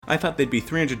I thought they'd be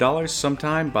 $300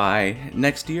 sometime by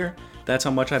next year. That's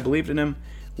how much I believed in him.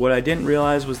 What I didn't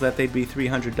realize was that they'd be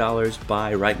 $300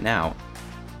 by right now.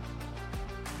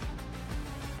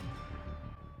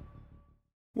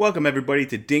 Welcome everybody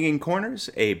to Dinging Corners,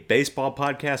 a baseball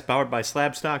podcast powered by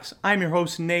Slab Stocks. I'm your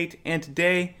host Nate, and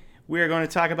today we are going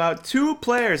to talk about two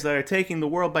players that are taking the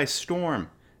world by storm.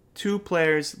 Two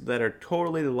players that are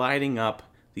totally lighting up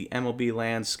the MLB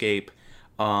landscape.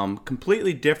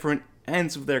 Completely different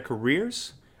ends of their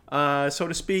careers, so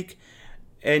to speak,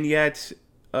 and yet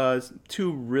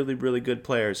two really, really good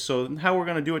players. So how we're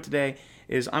going to do it today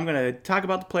is I'm going to talk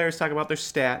about the players, talk about their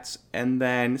stats, and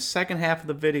then second half of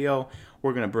the video,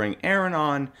 we're going to bring Aaron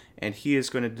on, and he is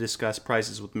going to discuss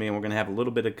prices with me, and we're going to have a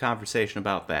little bit of conversation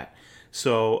about that.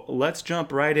 So let's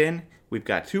jump right in. We've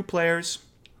got two players.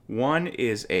 One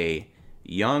is a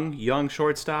young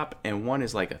shortstop, and one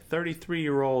is like a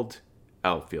 33-year-old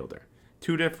outfielder.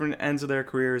 Two different ends of their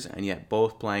careers, and yet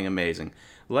both playing amazing.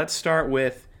 Let's start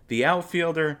with the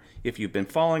outfielder. If you've been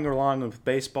following along with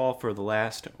baseball for the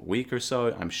last week or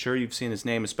so, I'm sure you've seen his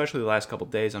name, especially the last couple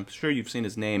of days. I'm sure you've seen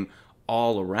his name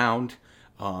all around.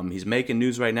 He's making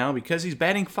news right now because he's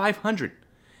batting 500.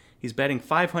 He's batting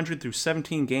 500 through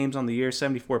 17 games on the year,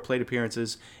 74 plate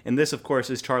appearances. And this, of course,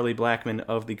 is Charlie Blackmon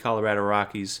of the Colorado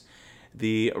Rockies.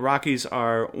 The Rockies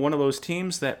are one of those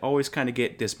teams that always kind of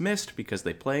get dismissed because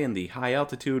they play in the high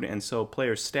altitude, and so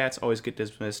players' stats always get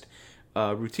dismissed.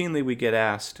 Routinely, we get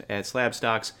asked at Slab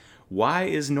Stocks, why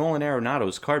is Nolan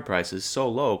Arenado's card prices so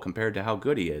low compared to how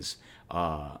good he is?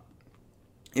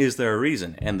 Is there a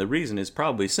reason? And the reason is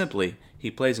probably simply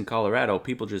he plays in Colorado.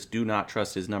 People just do not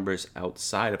trust his numbers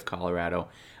outside of Colorado.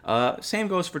 Same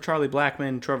goes for Charlie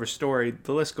Blackmon, Trevor Story.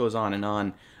 The list goes on and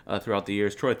on throughout the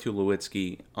years. Troy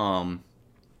Tulowitzki.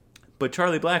 But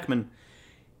Charlie Blackmon,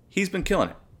 he's been killing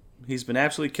it. He's been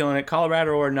absolutely killing it.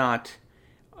 Colorado or not,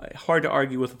 hard to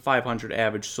argue with a 500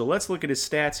 average. So let's look at his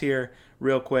stats here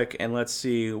real quick, and let's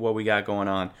see what we got going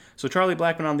on. So Charlie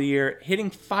Blackmon on the year, hitting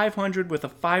 500 with a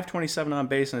 527 on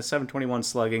base and a 721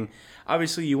 slugging.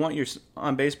 Obviously, you want your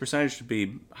on base percentage to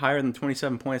be higher than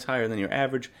 27 points, higher than your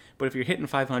average. But if you're hitting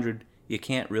 500, you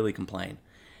can't really complain.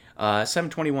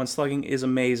 721 slugging is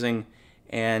amazing,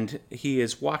 and he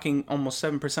is walking almost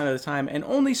 7% of the time and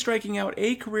only striking out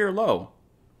a career low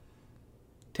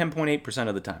 10.8%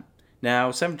 of the time. Now,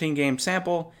 17-game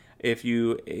sample.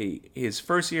 His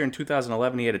first year in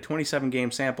 2011, he had a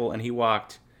 27-game sample, and he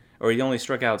only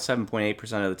struck out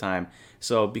 7.8% of the time.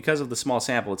 So because of the small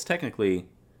sample, it's technically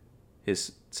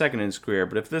his second in his career.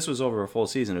 But if this was over a full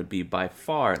season, it would be by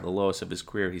far the lowest of his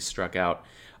career he's struck out.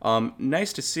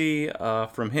 Nice to see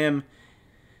from him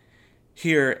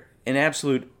here. An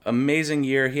absolute amazing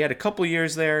year. He had a couple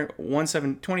years there,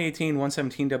 2018,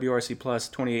 117 WRC+,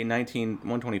 2019,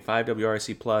 125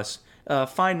 WRC+.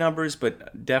 Fine numbers,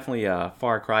 but definitely a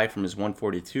far cry from his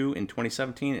 142 in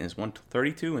 2017 and his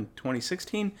 132 in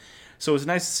 2016. So it was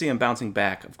nice to see him bouncing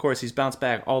back. Of course, he's bounced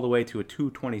back all the way to a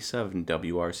 227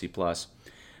 WRC+.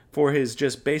 For his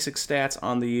just basic stats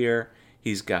on the year,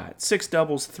 he's got 6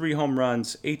 doubles, 3 home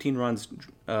runs, 18 runs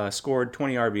scored,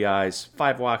 20 RBIs,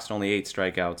 5 walks, and only 8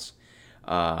 strikeouts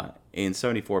in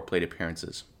 74 plate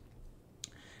appearances.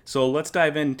 So let's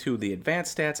dive into the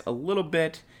advanced stats a little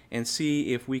bit and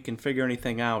see if we can figure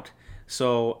anything out.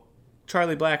 So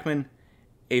Charlie Blackmon,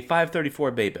 a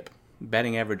 534 BABIP,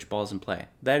 batting average balls in play.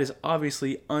 That is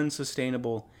obviously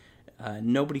unsustainable.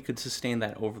 Nobody could sustain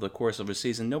that over the course of a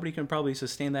season. Nobody can probably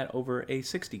sustain that over a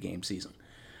 60-game season.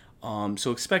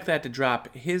 So expect that to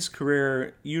drop. His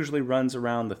career usually runs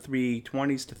around the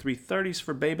 320s to 330s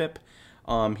for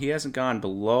BABIP. He hasn't gone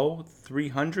below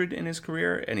 300 in his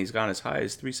career, and he's gone as high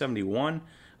as 371,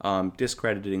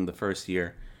 discrediting the first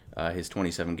year, his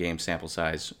 27-game sample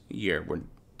size year. We're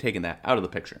taking that out of the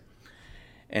picture.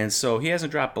 And so he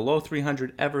hasn't dropped below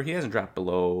 300 ever. He hasn't dropped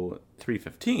below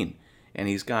 315, and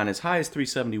he's gone as high as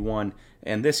 371,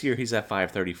 and this year he's at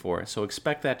 534. So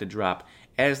expect that to drop.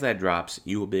 As that drops,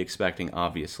 you will be expecting,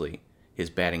 obviously, his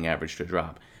batting average to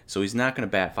drop. So he's not going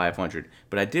to bat 500.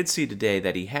 But I did see today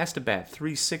that he has to bat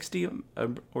 360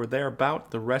 or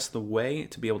thereabout the rest of the way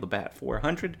to be able to bat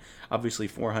 400. Obviously,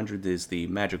 400 is the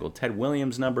magical Ted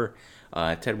Williams number.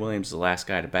 Ted Williams is the last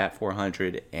guy to bat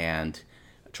 400, and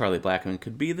Charlie Blackmon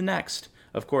could be the next.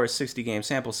 Of course, 60-game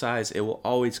sample size, it will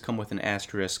always come with an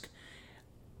asterisk.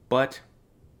 But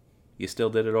you still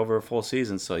did it over a full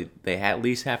season, so they at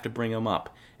least have to bring him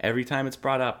up. Every time it's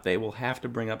brought up, they will have to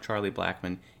bring up Charlie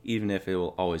Blackmon, even if it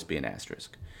will always be an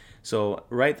asterisk. So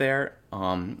right there,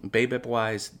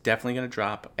 BABIP-wise, definitely going to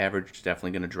drop. Average, definitely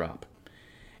going to drop.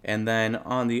 And then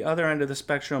on the other end of the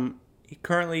spectrum,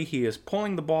 currently he is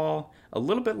pulling the ball a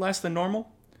little bit less than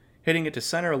normal. hitting it to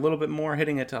center a little bit more,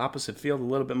 hitting it to opposite field a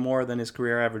little bit more than his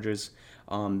career averages.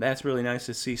 That's really nice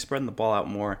to see, spreading the ball out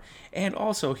more. And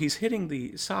also, he's hitting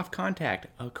the soft contact,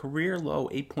 a career low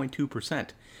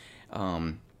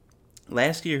 8.2%.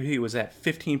 Last year, he was at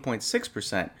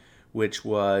 15.6%, which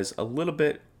was a little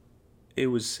bit, it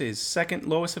was his second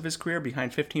lowest of his career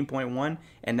behind 15.1,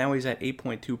 and now he's at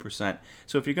 8.2%.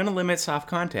 So if you're going to limit soft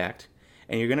contact,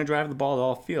 and you're going to drive the ball to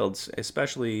all fields,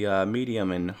 especially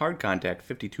medium and hard contact,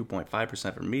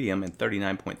 52.5% for medium and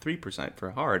 39.3%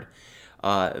 for hard,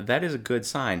 that is a good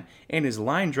sign. And his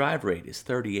line drive rate is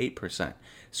 38%.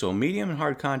 So medium and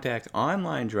hard contact on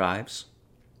line drives,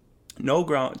 no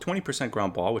ground, 20%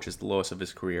 ground ball, which is the lowest of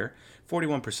his career,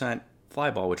 41%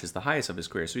 fly ball, which is the highest of his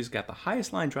career. So he's got the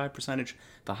highest line drive percentage,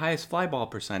 the highest fly ball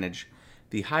percentage,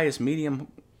 the highest medium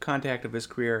contact of his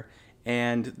career,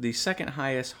 and the second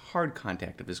highest hard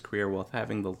contact of his career, while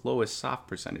having the lowest soft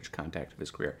percentage contact of his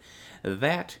career.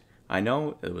 That, I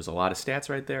know, it was a lot of stats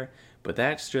right there, but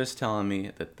that's just telling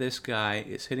me that this guy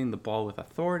is hitting the ball with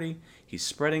authority, he's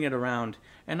spreading it around,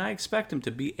 and I expect him to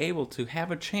be able to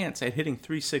have a chance at hitting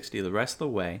 360 the rest of the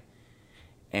way,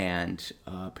 and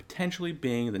potentially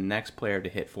being the next player to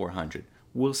hit 400.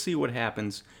 We'll see what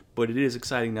happens, but it is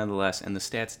exciting nonetheless, and the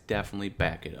stats definitely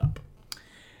back it up.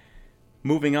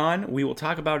 Moving on, we will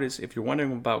talk about is, if you're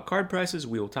wondering about card prices,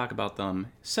 we will talk about them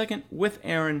second with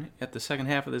Aaron at the second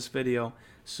half of this video.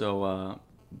 So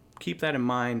keep that in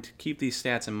mind, keep these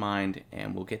stats in mind,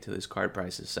 and we'll get to these card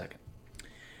prices second.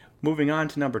 Moving on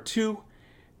to number two.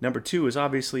 Number two is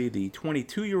obviously the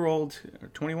 22-year-old, or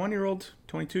 21-year-old,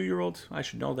 22-year-old. I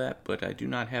should know that, but I do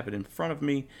not have it in front of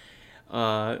me.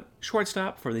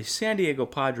 Shortstop for the San Diego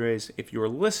Padres. If you're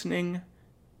listening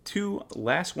to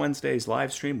last Wednesday's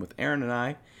live stream with Aaron and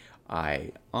I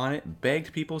on it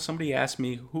begged people. Somebody asked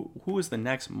me who is the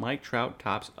next Mike Trout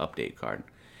Topps update card,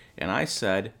 and I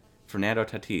said Fernando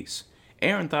Tatis.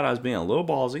 Aaron thought I was being a little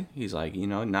ballsy. He's like,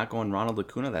 not going Ronald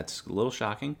Acuna. That's a little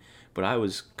shocking, but I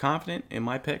was confident in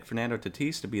my pick, Fernando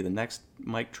Tatis, to be the next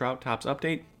Mike Trout Topps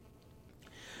update.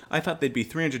 I thought they'd be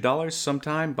 $300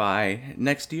 sometime by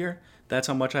next year. That's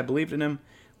how much I believed in him.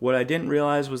 What I didn't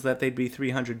realize was that they'd be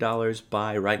 $300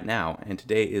 by right now, and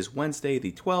today is Wednesday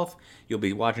the 12th. You'll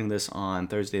be watching this on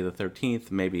Thursday the 13th,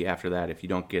 maybe after that if you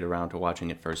don't get around to watching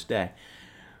it first day.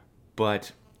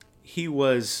 But he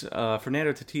was,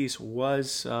 Fernando Tatis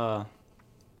was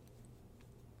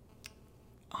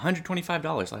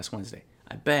 $125 last Wednesday.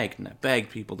 I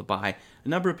begged people to buy. A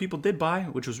number of people did buy,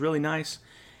 which was really nice,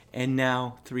 and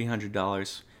now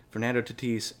 $300. Fernando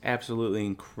Tatis, absolutely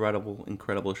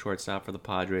incredible shortstop for the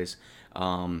Padres.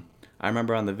 I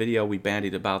remember on the video we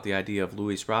bandied about the idea of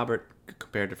Luis Robert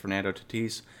compared to Fernando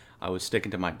Tatis. I was sticking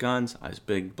to my guns. I was a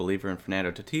big believer in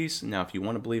Fernando Tatis. Now, if you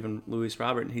want to believe in Luis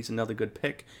Robert, he's another good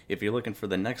pick. If you're looking for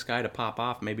the next guy to pop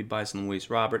off, maybe buy some Luis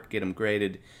Robert, get him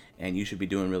graded, and you should be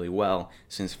doing really well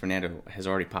since Fernando has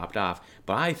already popped off.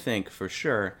 But I think for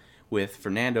sure with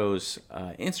Fernando's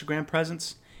Instagram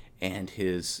presence, and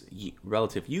his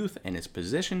relative youth, and his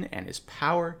position, and his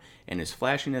power, and his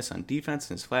flashiness on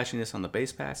defense, and his flashiness on the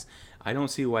base pass, I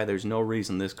don't see why there's no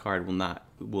reason this card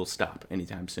will stop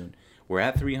anytime soon. We're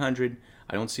at 300.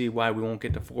 I don't see why we won't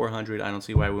get to 400. I don't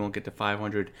see why we won't get to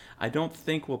 500. I don't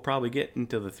think we'll probably get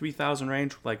into the 3,000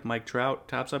 range like Mike Trout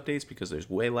Topps updates, because there's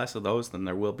way less of those than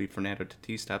there will be Fernando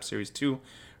Tatis Topps Series 2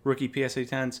 rookie PSA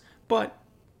 10s. But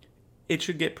it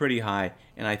should get pretty high,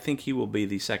 and I think he will be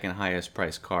the second highest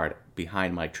priced card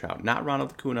behind Mike Trout. Not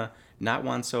Ronald Acuna, not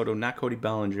Juan Soto, not Cody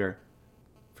Bellinger,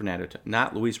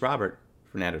 not Luis Robert,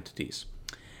 Fernando Tatis.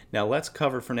 Now let's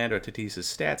cover Fernando Tatis'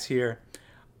 stats here.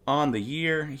 On the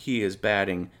year, he is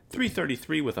batting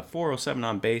 .333 with a .407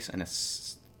 on base and a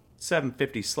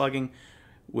 .750 slugging,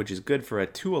 which is good for a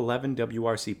 .211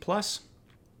 WRC+.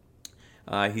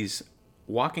 He's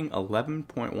walking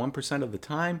 11.1% of the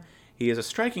time. He is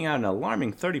striking out an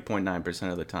alarming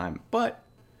 30.9% of the time. But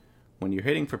when you're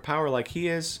hitting for power like he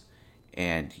is,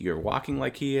 and you're walking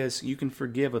like he is, you can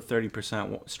forgive a 30%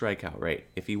 strikeout rate.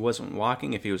 If he wasn't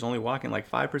walking, if he was only walking like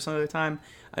 5% of the time,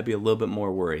 I'd be a little bit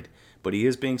more worried. But he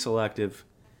is being selective.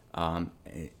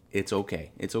 It's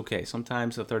okay. It's okay.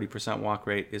 Sometimes a 30% walk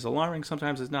rate is alarming.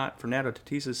 Sometimes it's not. Fernando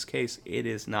Tatis' case, it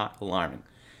is not alarming.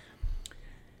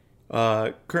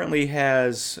 Currently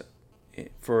has,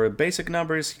 for basic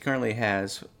numbers, he currently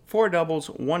has 4 doubles,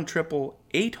 1 triple,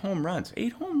 8 home runs.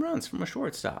 8 home runs from a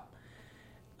shortstop.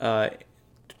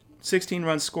 16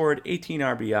 runs scored, 18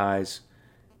 RBIs,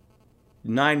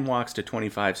 9 walks to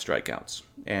 25 strikeouts,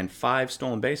 and 5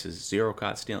 stolen bases, 0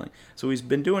 caught stealing. So he's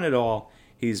been doing it all.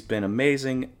 He's been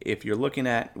amazing. If you're looking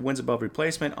at wins above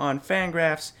replacement on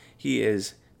Fangraphs, he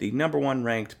is the number 1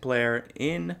 ranked player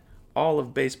in all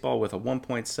of baseball with a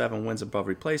 1.7 wins above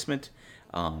replacement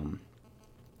on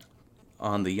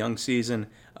the young season.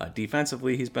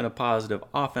 Defensively, he's been a positive.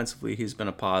 Offensively, he's been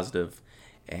a positive,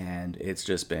 and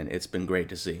it's been great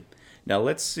to see. Now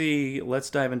let's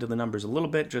dive into the numbers a little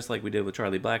bit, just like we did with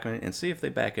Charlie Blackmon, and see if they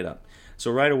back it up.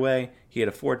 So right away, he had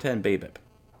a 4.10 BABIP.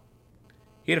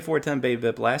 He had a 4.10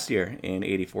 BABIP last year in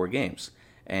 84 games,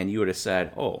 and you would have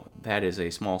said, oh, that is a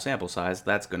small sample size,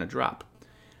 that's going to drop.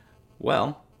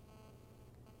 Well,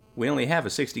 we only have a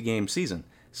 60-game season,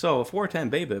 so a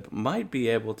 4.10 BABIP might be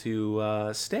able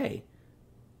to stay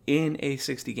in a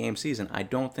 60-game season. I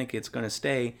don't think it's going to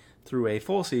stay through a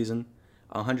full season,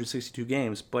 162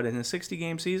 games, but in a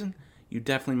 60-game season, you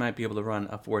definitely might be able to run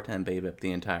a 4.10 BABIP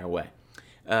the entire way.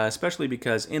 Especially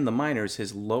because in the minors,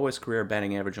 his lowest career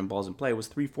batting average on balls in play was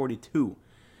 342.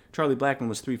 Charlie Blackmon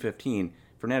was 315.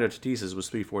 Fernando Tatis's was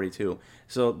 342.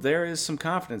 So there is some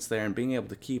confidence there in being able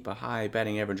to keep a high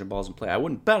batting average on balls in play. I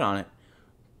wouldn't bet on it,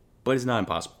 but it's not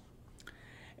impossible.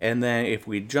 And then if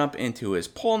we jump into his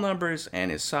pull numbers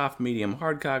and his soft, medium,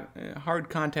 hard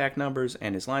contact numbers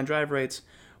and his line drive rates,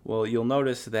 well, you'll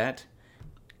notice that,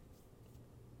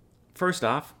 first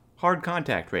off, hard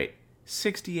contact rate,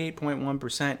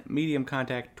 68.1%, medium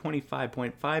contact,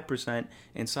 25.5%,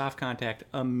 and soft contact,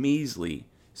 a measly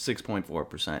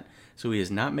 6.4%. So he is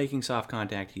not making soft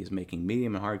contact, he is making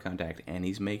medium and hard contact, and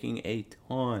he's making a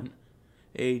ton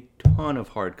of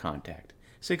hard contact.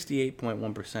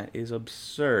 68.1% is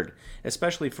absurd,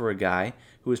 especially for a guy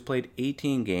who has played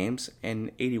 18 games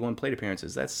and 81 plate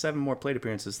appearances. That's 7 more plate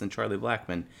appearances than Charlie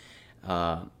Blackmon,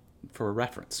 for a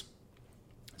reference.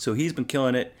 So he's been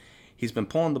killing it. He's been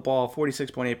pulling the ball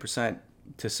 46.8%,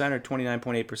 to center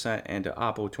 29.8%, and to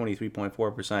oppo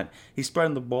 23.4%. He's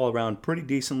spreading the ball around pretty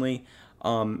decently.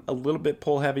 A little bit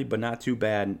pull heavy, but not too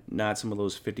bad. Not some of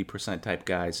those 50% type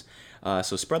guys.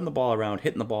 So spreading the ball around,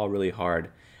 hitting the ball really hard.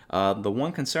 The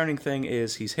one concerning thing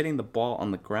is he's hitting the ball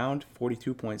on the ground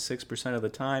 42.6% of the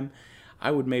time.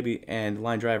 And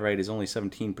line drive rate is only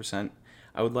 17%.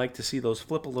 I would like to see those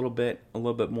flip a little bit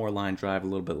more line drive, a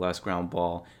little bit less ground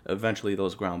ball. Eventually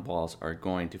those ground balls are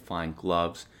going to find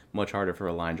gloves. Much harder for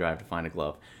a line drive to find a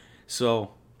glove.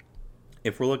 So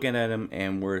if we're looking at him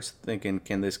and we're thinking,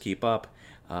 can this keep up?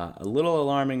 A little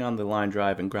alarming on the line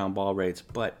drive and ground ball rates,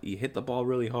 but you hit the ball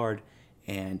really hard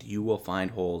and you will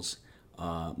find holes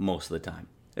most of the time,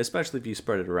 especially if you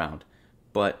spread it around,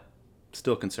 but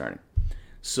still concerning.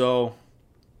 So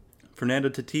Fernando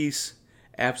Tatis,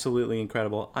 absolutely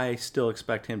incredible. I still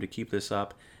expect him to keep this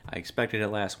up. I expected it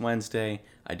last Wednesday.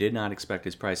 I did not expect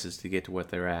his prices to get to what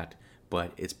they're at,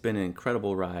 but it's been an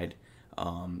incredible ride.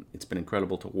 It's been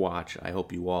incredible to watch. I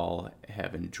hope you all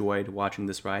have enjoyed watching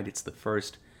this ride. It's the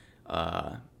first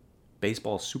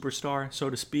baseball superstar, so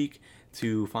to speak,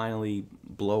 to finally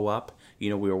blow up. You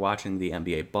know, we were watching the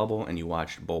NBA bubble, and you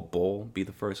watched Bol Bol be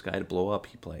the first guy to blow up.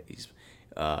 He's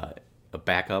a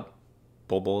backup.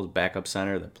 Bol Bol's backup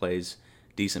center that plays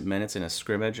decent minutes in a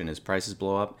scrimmage, and his prices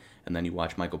blow up. And then you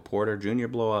watch Michael Porter Jr.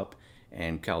 blow up,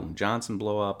 and Keldon Johnson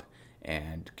blow up,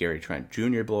 and Gary Trent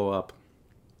Jr. blow up.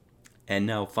 And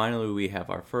now finally we have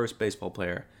our first baseball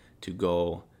player to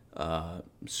go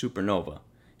supernova,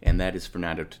 and that is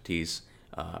Fernando Tatis.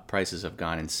 Prices have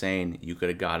gone insane. You could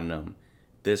have gotten him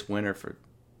this winter for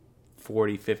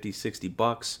 40, 50, 60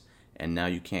 bucks, and now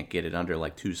you can't get it under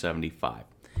like $275.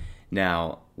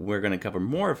 Now, we're going to cover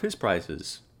more of his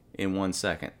prices in 1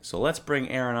 second. So let's bring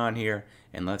Aaron on here,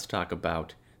 and let's talk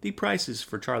about the prices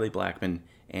for Charlie Blackmon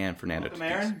and Fernando Tatis.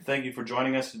 Welcome, Aaron. Thank you for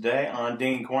joining us today on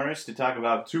Dinging Corners to talk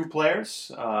about two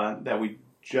players that we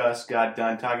just got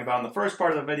done talking about in the first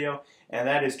part of the video, and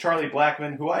that is Charlie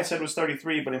Blackmon, who I said was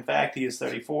 33, but in fact he is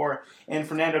 34, and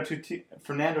Fernando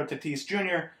Tatis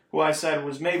Jr., who I said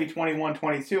was maybe 21,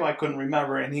 22, I couldn't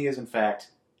remember, and he is in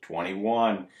fact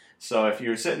 21. So if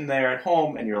you're sitting there at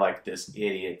home and you're like, this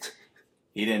idiot,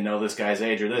 he didn't know this guy's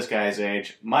age or this guy's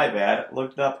age, my bad,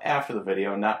 looked it up after the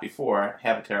video, not before,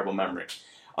 have a terrible memory.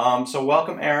 So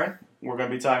welcome, Aaron. We're going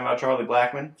to be talking about Charlie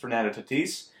Blackmon, Fernando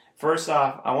Tatis. First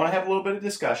off, I want to have a little bit of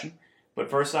discussion, but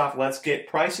first off, let's get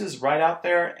prices right out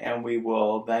there, and we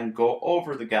will then go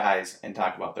over the guys and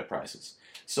talk about their prices.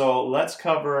 So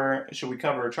should we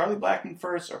cover Charlie Blackmon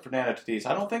first or Fernando Tatis?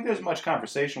 I don't think there's much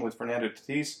conversation with Fernando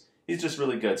Tatis. He's just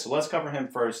really good. So let's cover him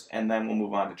first, and then we'll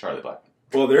move on to Charlie Blackmon.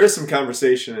 Well, there is some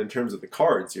conversation in terms of the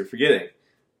cards. You're forgetting.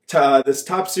 This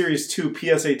Top Series 2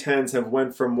 PSA 10s have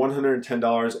went from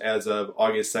 $110 as of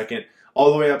August 2nd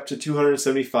all the way up to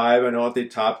 $275. I know that they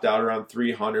topped out around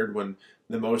 $300 when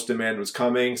the most demand was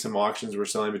coming. Some auctions were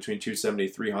selling between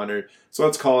 $270 $300. So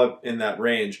let's call it in that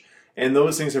range. And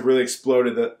those things have really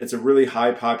exploded. It's a really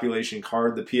high population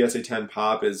card. The PSA 10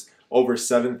 Pop is over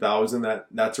 7,000.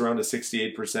 That's around a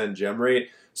 68% gem rate.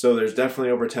 So there's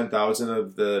definitely over 10,000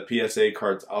 of the PSA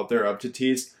cards out there up to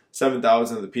tees.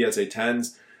 7,000 of the PSA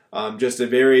 10s.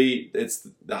 It's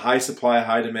the high supply,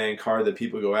 high demand card that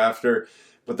people go after.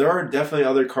 But there are definitely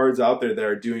other cards out there that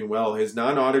are doing well. His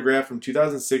non-autograph from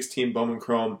 2016 Bowman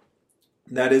Chrome,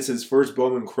 that is his first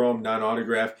Bowman Chrome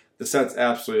non-autograph. The set's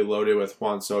absolutely loaded with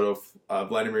Juan Soto,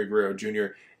 Vladimir Guerrero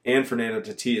Jr., and Fernando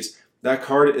Tatis. That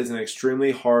card is an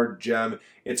extremely hard gem.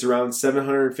 It's around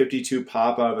 752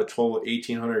 pop out of a total of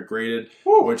 1,800 graded,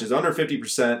 which is under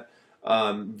 50%.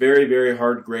 Very, very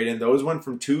hard grading. Those went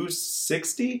from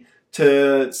 $260 to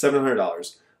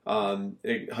 $700.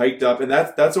 It hiked up, and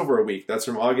that's over a week. That's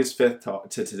from August 5th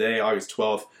to today, August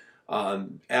 12th.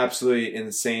 Absolutely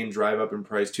insane drive up in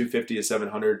price, $250 to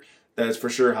 $700. That is for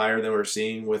sure higher than we're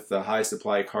seeing with the high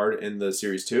supply card in the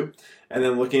Series 2. And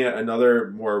then looking at another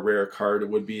more rare card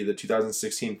would be the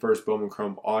 2016 first Bowman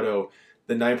Chrome Auto.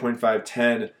 The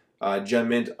 9.510 gem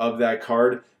mint of that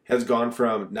card has gone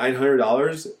from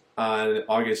 $900 on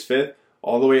August 5th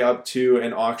all the way up to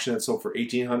an auction that sold for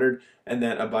 $1,800, and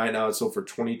then a buy it now that sold for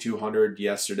 $2,200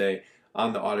 yesterday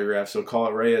on the autograph. So call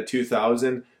it right at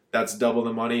 $2,000. That's double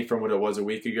the money from what it was a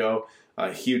week ago.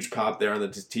 Huge pop there on the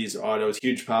Tatis autos.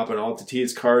 Huge pop on all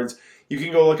Tatis cards. You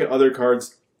can go look at other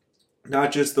cards,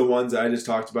 not just the ones I just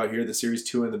talked about here, the Series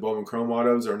 2 and the Bowman Chrome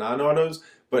autos or non-autos,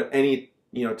 but any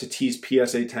Tatis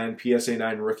PSA 10, PSA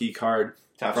 9 rookie card.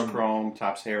 Topps Chrome,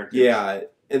 Topps Heritage. Yeah,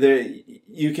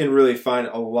 you can really find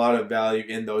a lot of value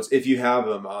in those if you have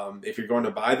them. If you're going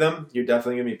to buy them, you're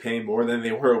definitely going to be paying more than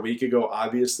they were a week ago,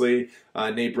 obviously.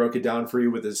 Nate broke it down for you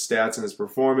with his stats and his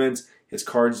performance. His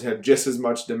cards have just as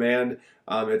much demand.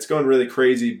 It's going really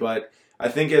crazy, but I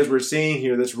think as we're seeing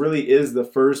here, this really is the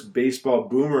first baseball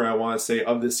boomer, I want to say,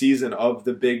 of the season of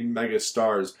the big mega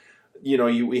stars.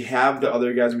 We have the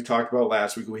other guys we talked about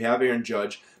last week. We have Aaron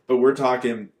Judge, but we're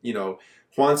talking,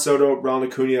 Juan Soto,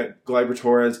 Ronald Acuna, Gleyber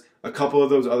Torres, a couple of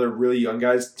those other really young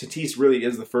guys. Tatis really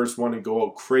is the first one to go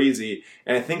crazy,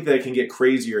 and I think that it can get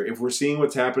crazier. If we're seeing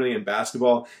what's happening in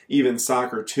basketball, even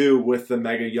soccer too, with the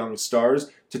mega young stars,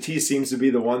 Tatis seems to be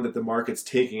the one that the market's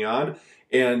taking on,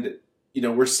 and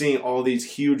we're seeing all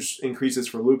these huge increases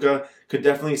for Luka. Could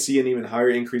definitely see an even higher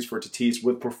increase for Tatis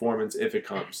with performance if it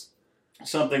comes.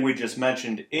 Something we just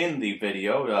mentioned in the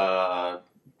video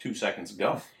 2 seconds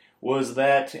ago was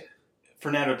that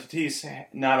Fernando Tatis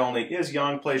not only is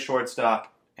young, plays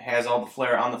shortstop, has all the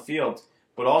flair on the field,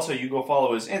 but also you go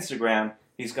follow his Instagram,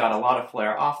 he's got a lot of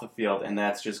flair off the field, and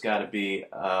that's just got to be,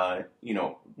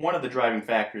 one of the driving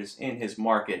factors in his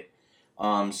market.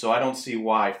 So I don't see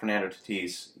why Fernando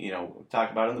Tatis, we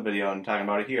talked about it in the video and talking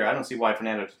about it here, I don't see why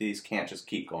Fernando Tatis can't just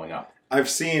keep going up.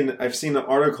 I've seen an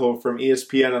article from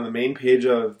ESPN on the main page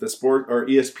of the sport or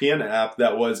ESPN app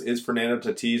that is Fernando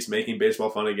Tatis making baseball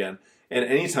fun again? And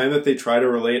anytime that they try to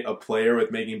relate a player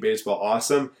with making baseball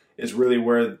awesome is really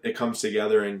where it comes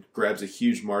together and grabs a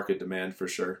huge market demand for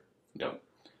sure. Yep.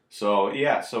 So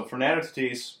Fernando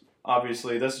Tatis,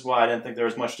 obviously, this is why I didn't think there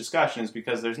was much discussion, is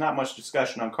because there's not much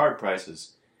discussion on card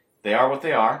prices. They are what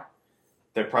they are.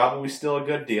 They're probably still a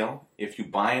good deal. If you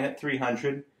buy in at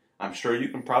 $300, I'm sure you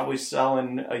can probably sell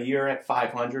in a year at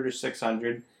 $500 or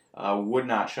 $600. Would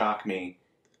not shock me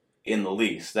in the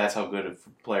least. That's how good a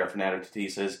player Fernando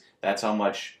Tatis is. That's how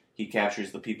much he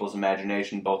captures the people's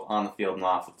imagination, both on the field and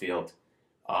off the field.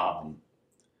 And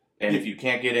if you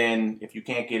can't get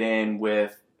in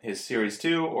with his Series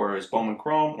 2 or his Bowman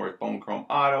Chrome or his Bowman Chrome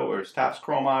Auto or his Topps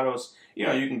Chrome Autos, you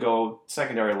can go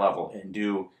secondary level and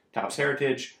do Topps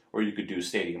Heritage, or you could do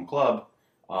Stadium Club.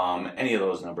 Any of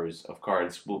those numbers of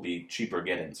cards will be cheaper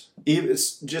get-ins.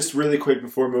 Just really quick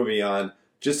before moving on,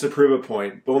 just to prove a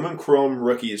point, Bowman Chrome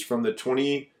rookies from the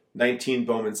 2019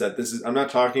 Bowman set. I'm not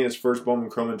talking his first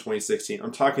Bowman Chrome in 2016.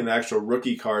 I'm talking the actual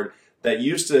rookie card that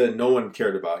no one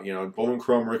cared about. Bowman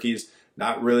Chrome rookies,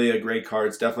 not really a great card.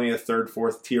 It's definitely a third,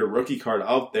 fourth tier rookie card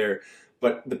out there.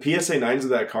 But the PSA 9s of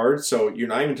that card, so you're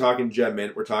not even talking gem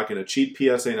mint. We're talking a cheap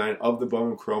PSA 9 of the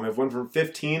Bowman Chrome, have went from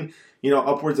 15,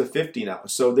 upwards of 50 now.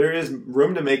 So there is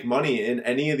room to make money in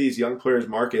any of these young players'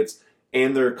 markets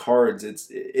and their cards.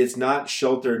 It's not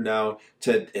sheltered now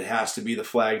to it has to be the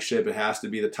flagship, it has to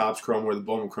be the Topps Chrome or the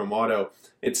Bowman Chrome Auto.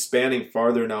 It's spanning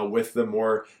farther now with the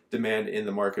more demand in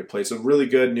the marketplace. So really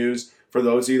good news for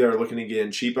those of you that are looking to get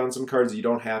in cheap on some cards. You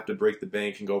don't have to break the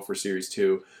bank and go for Series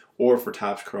 2 or for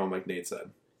Topps Chrome like Nate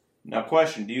said. Now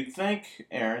question, do you think,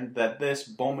 Aaron, that this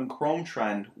Bowman Chrome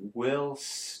trend will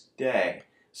stay?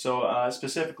 So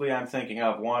specifically I'm thinking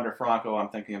of Wander Franco, I'm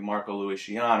thinking of Marco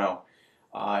Luciano.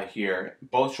 Here.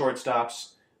 Both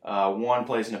shortstops, One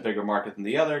plays in a bigger market than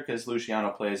the other because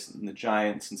Luciano plays in the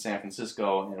Giants in San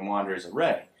Francisco and Wanderers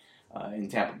Array in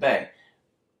Tampa Bay.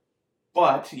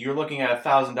 But you're looking at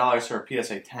 $1,000 for a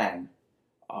PSA 10,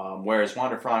 whereas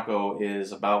Wander Franco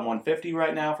is about $150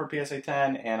 right now for PSA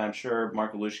 10, and I'm sure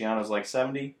Marco Luciano is like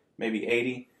 $70, maybe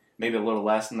 $80, maybe a little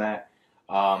less than that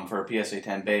for a PSA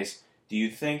 10 base. Do you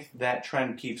think that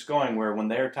trend keeps going where when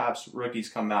their Topps rookies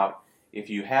come out, if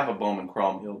you have a Bowman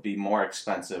Chrome, it'll be more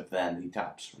expensive than the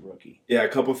Topps rookie? Yeah, a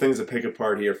couple things to pick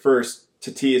apart here. First,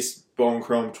 Tatis Bowman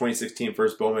Chrome 2016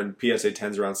 first Bowman PSA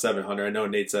 10s around 700. I know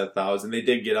Nate said 1,000. They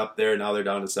did get up there. Now they're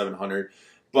down to 700.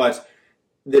 But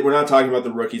we're not talking about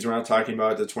the rookies. We're not talking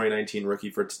about the 2019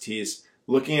 rookie for Tatis.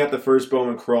 Looking at the first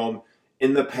Bowman Chrome,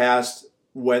 in the past,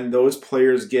 when those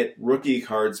players get rookie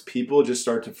cards, people just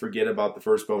start to forget about the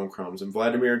first Bowman Chromes. And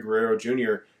Vladimir Guerrero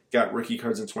Jr. got rookie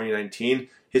cards in 2019.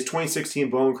 His 2016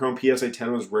 Bowman Chrome PSA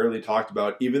 10 was rarely talked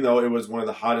about, even though it was one of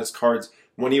the hottest cards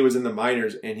when he was in the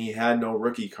minors and he had no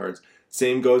rookie cards.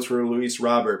 Same goes for Luis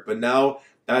Robert, but now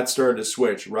that started to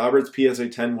switch. Robert's PSA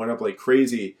 10 went up like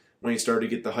crazy when he started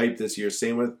to get the hype this year.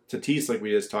 Same with Tatis, like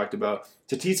we just talked about.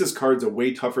 Tatis's card's a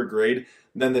way tougher grade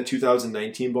than the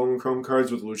 2019 Bowman Chrome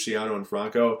cards with Luciano and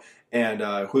Franco and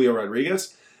Julio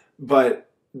Rodriguez. But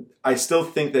I still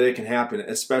think that it can happen,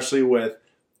 especially with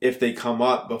if they come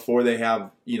up before they have,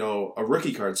 a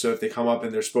rookie card. So if they come up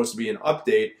and they're supposed to be an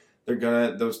update,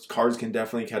 those cards can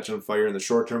definitely catch on fire in the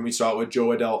short term. We saw it with Joe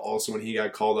Adell also when he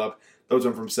got called up. Those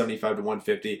went from 75 to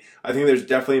 150. I think there's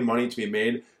definitely money to be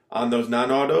made on those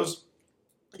non-autos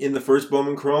in the first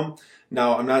Bowman Chrome.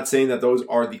 Now, I'm not saying that those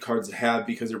are the cards to have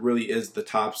because it really is the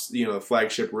Topps, the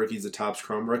flagship rookies, the Topps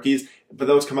Chrome rookies, but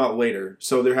those come out later.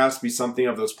 So there has to be something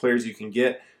of those players you can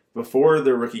get before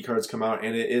their rookie cards come out,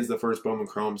 and it is the first Bowman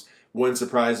Chromes. Wouldn't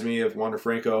surprise me if Wander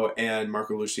Franco and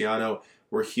Marco Luciano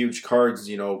were huge cards,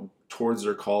 towards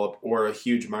their call-up, or a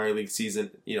huge minor league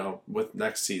season, with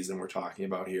next season we're talking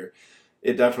about here.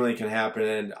 It definitely can happen,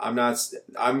 and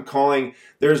I'm calling,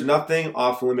 there's nothing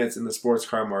off limits in the sports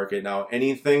card market. Now,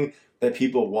 anything that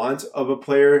people want of a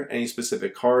player, any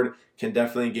specific card, can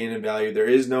definitely gain in value. There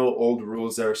is no old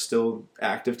rules that are still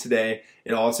active today.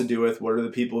 It all has to do with what are the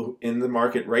people in the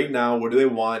market right now, what do they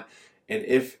want, and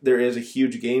if there is a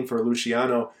huge gain for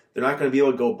Luciano, they're not going to be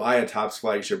able to go buy a Topps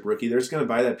flagship rookie. They're just going to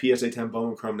buy that PSA 10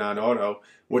 Bowman Chrome non-auto,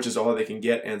 which is all they can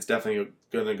get, and it's definitely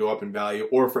going to go up in value,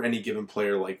 or for any given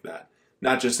player like that.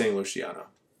 Not just saying Luciano.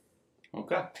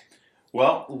 Okay.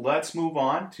 Well, let's move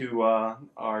on to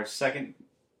our second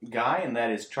guy, and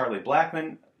that is Charlie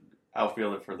Blackmon,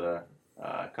 outfielder for the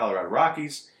Colorado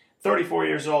Rockies. 34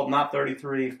 years old, not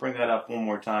 33. Bring that up one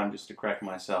more time just to correct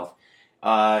myself.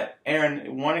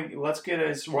 Aaron, let's get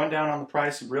a rundown on the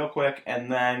price real quick,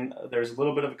 and then there's a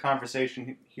little bit of a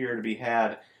conversation here to be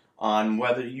had on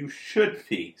whether you should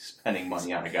be spending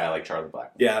money on a guy like Charlie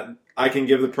Blackmon. Yeah, I can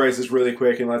give the prices really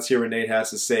quick, and let's hear what Nate has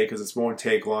to say because it won't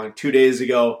take long. 2 days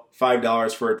ago,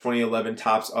 $5 for a 2011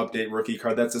 Topps Update rookie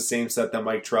card. That's the same set that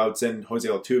Mike Trout's in, Jose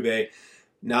Altuve.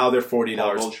 Now they're $40.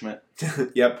 Paul Goldschmidt.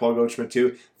 Yep, Paul Goldschmidt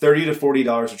too. $30 to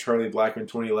 $40 for Charlie Blackmon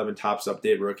 2011 Topps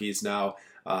Update rookies now.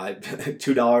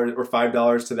 $2 or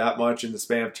 $5 to that much in the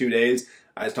span of 2 days.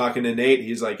 I was talking to Nate.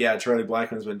 He's like, yeah, Charlie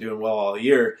Blackmon's been doing well all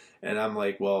year. And I'm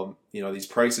like, well, these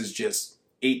prices just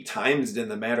 8 times in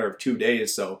the matter of 2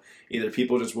 days. So either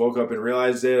people just woke up and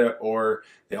realized it, or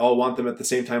they all want them at the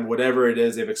same time. Whatever it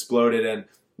is, they've exploded. And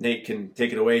Nate can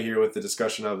take it away here with the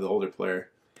discussion of the older player.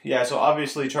 Yeah, so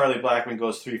obviously Charlie Blackmon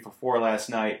goes 3 for 4 last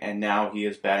night, and now he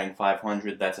is batting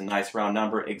 500. That's a nice round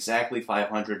number. Exactly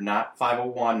 500, not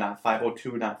 501, not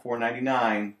 502, not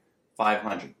 499,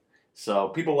 500. So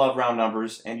people love round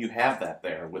numbers, and you have that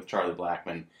there with Charlie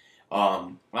Blackmon.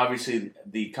 Obviously,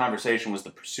 the conversation was the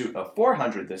pursuit of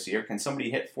 400 this year. Can somebody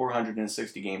hit 400 in a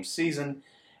 60-game season?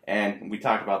 And we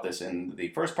talked about this in the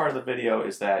first part of the video,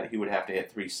 is that he would have to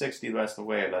hit 360 the rest of the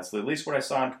way. That's at least what I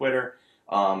saw on Twitter.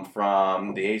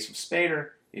 From the Ace of Spader.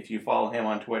 If you follow him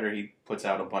on Twitter, he puts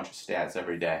out a bunch of stats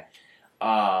every day.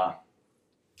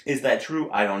 Is that true?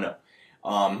 I don't know.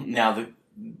 Now,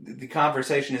 the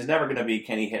conversation is never going to be,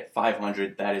 can he hit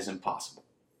 500? That is impossible.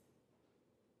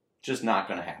 Just not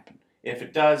going to happen. If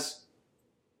it does,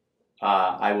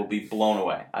 I will be blown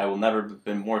away. I will never have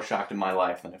been more shocked in my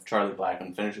life than if Charlie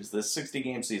Blackmon finishes this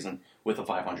 60-game season with a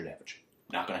 500 average.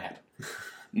 Not going to happen.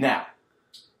 Now,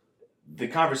 the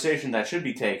conversation that should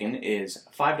be taken is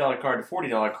 $5 card to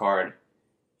 $40 card.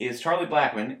 Is Charlie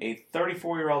Blackmon, a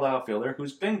 34-year-old outfielder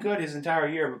who's been good his entire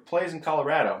year but plays in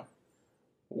Colorado,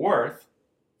 worth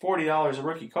 $40 a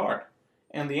rookie card?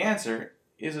 And the answer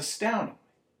is astounding.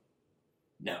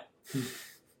 No.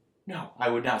 No, I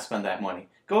would not spend that money.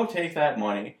 Go take that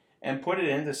money and put it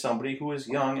into somebody who is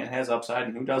young and has upside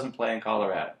and who doesn't play in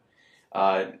Colorado.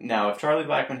 Now, if Charlie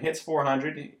Blackmon hits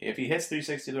 400, if he hits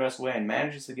 360 the rest of the way and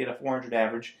manages to get a 400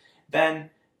 average, then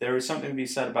there is something to be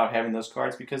said about having those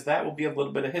cards, because that will be a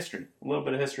little bit of history. A little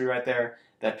bit of history right there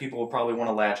that people will probably want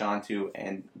to latch onto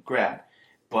and grab.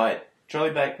 But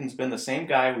Charlie Blackmon's been the same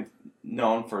guy we've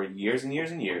known for years and years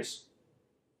and years.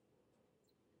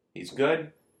 He's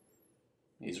good.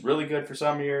 He's really good for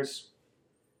some years.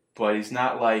 But he's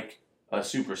not like a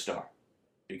superstar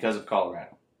because of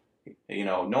Colorado. You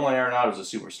know, Nolan Arenado's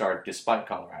a superstar despite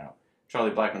Colorado.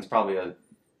 Charlie Blackmon's probably a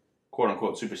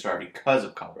quote-unquote superstar because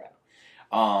of Colorado.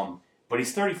 But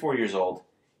he's 34 years old.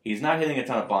 He's not hitting a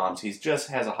ton of bombs. He just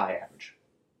has a high average.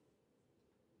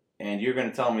 And you're going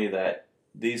to tell me that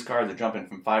these cards are jumping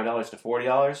from $5 to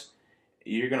 $40?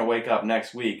 You're going to wake up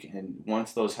next week, and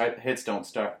once those hits don't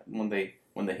start, when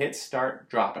the hits start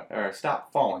dropping or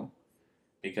stop falling,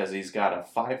 because he's got a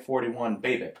 541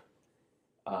 BABIP,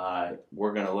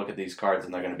 we're going to look at these cards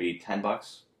and they're going to be $10,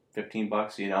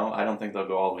 $15. You know, I don't think they'll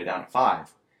go all the way down to $5,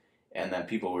 and then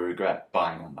people will regret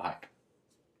buying on the hype.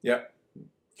 Yep.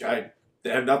 I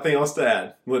have nothing else to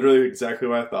add. Literally exactly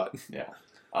what I thought. Yeah.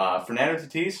 Fernando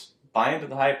Tatis, buy into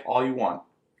the hype all you want.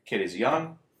 Kid is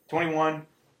young, 21,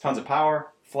 tons of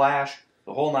power, flash,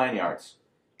 the whole 9 yards.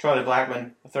 Charlie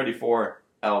Blackmon, a 34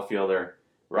 outfielder.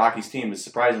 Rockies team is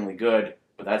surprisingly good,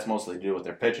 but that's mostly to do with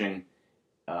their pitching.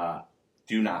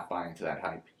 Do not buy into that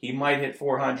hype. He might hit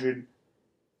 400,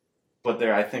 but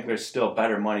I think there's still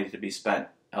better money to be spent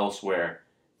elsewhere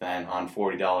than on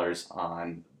 $40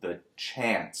 on the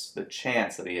chance that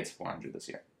he hits 400 this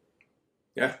year.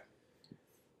 Yeah.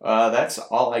 That's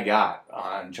all I got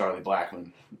on Charlie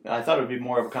Blackmon. I thought it would be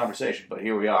more of a conversation, but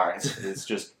here we are. It's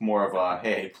just more of a,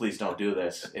 hey, please don't do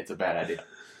this. It's a bad idea.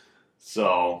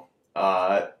 So,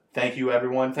 thank you,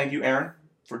 everyone. Thank you, Aaron,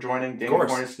 for joining Dinging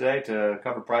Corners today to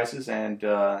cover prices and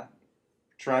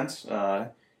trends.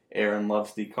 Aaron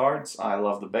loves the cards. I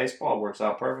love the baseball. It works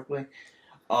out perfectly.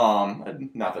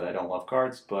 Not that I don't love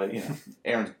cards, but, you know,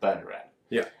 Aaron's better at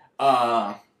it.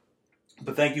 Yeah.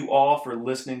 But thank you all for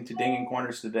listening to Dinging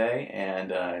Corners today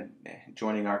and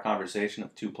joining our conversation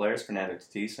of two players, Fernando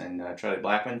Tatis and Charlie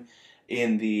Blackmon,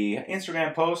 in the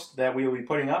Instagram post that we will be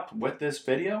putting up with this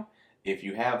video. If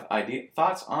you have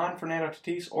thoughts on Fernando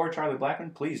Tatis or Charlie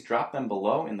Blackmon, please drop them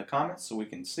below in the comments so we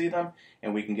can see them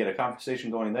and we can get a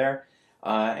conversation going there.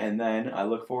 And then I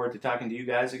look forward to talking to you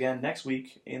guys again next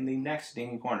week in the next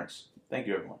Dinging Corners. Thank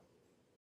you, everyone.